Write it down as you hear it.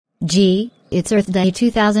Gee, it's Earth Day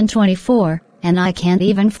 2024, and I can't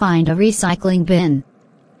even find a recycling bin.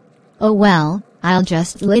 Oh well, I'll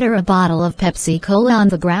just litter a bottle of Pepsi Cola on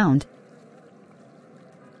the ground.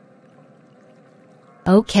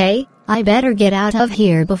 Okay, I better get out of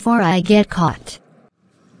here before I get caught.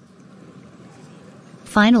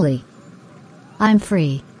 Finally, I'm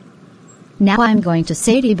free. Now I'm going to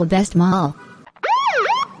Sadie Best Mall.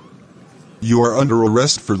 You are under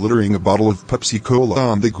arrest for littering a bottle of Pepsi Cola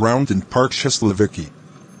on the ground in Park Czechoslovakia.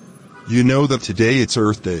 You know that today it's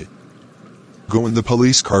Earth Day. Go in the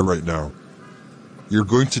police car right now. You're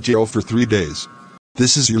going to jail for 3 days.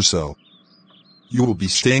 This is your cell. You will be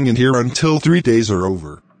staying in here until 3 days are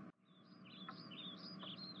over.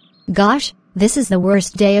 Gosh, this is the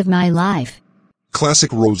worst day of my life.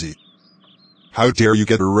 Classic Rosie. How dare you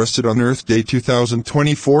get arrested on Earth Day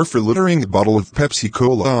 2024 for littering a bottle of Pepsi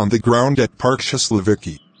Cola on the ground at Park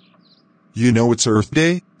Czechoslovakia. You know it's Earth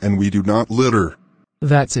Day, and we do not litter.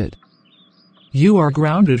 That's it. You are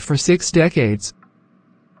grounded for 6 decades.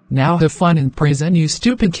 Now have fun in prison, you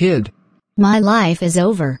stupid kid. My life is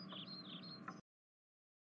over.